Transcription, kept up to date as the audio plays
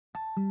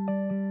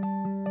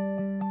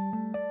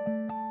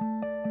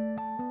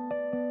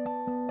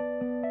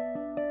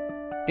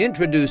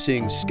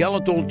Introducing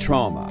Skeletal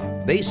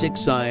Trauma, Basic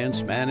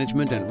Science,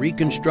 Management, and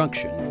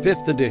Reconstruction,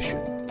 5th edition.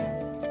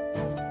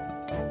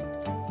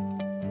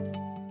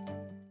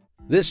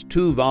 This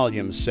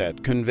 2-volume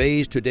set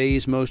conveys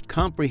today's most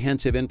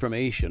comprehensive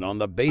information on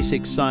the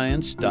basic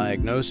science,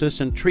 diagnosis,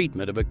 and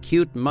treatment of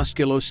acute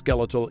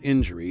musculoskeletal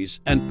injuries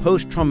and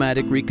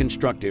post-traumatic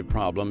reconstructive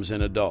problems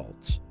in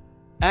adults.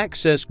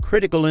 Access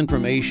critical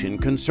information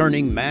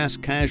concerning mass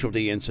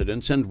casualty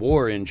incidents and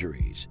war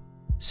injuries.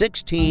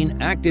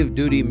 16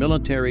 active-duty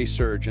military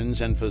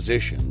surgeons and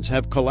physicians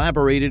have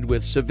collaborated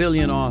with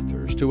civilian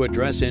authors to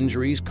address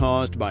injuries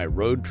caused by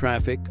road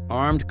traffic,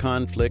 armed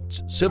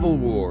conflicts, civil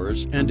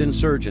wars, and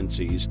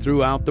insurgencies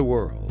throughout the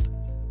world.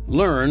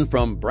 Learn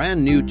from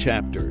brand new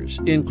chapters,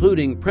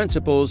 including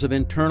principles of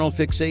internal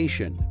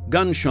fixation,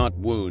 gunshot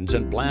wounds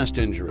and blast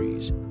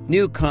injuries,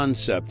 new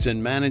concepts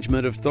in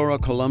management of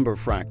thoracolumbar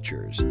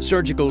fractures,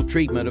 surgical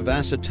treatment of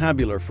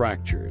acetabular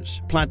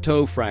fractures,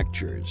 plateau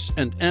fractures,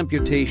 and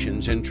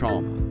amputations in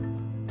trauma.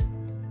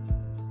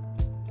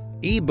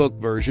 E-book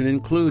version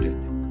included.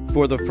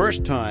 For the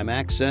first time,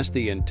 access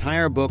the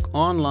entire book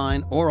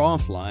online or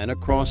offline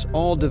across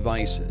all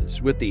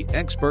devices with the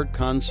Expert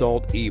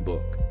Consult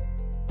e-book.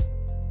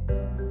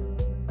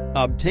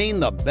 Obtain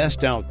the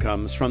best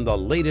outcomes from the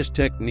latest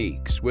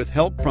techniques with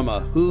help from a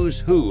who's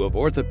who of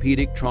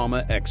orthopedic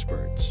trauma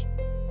experts.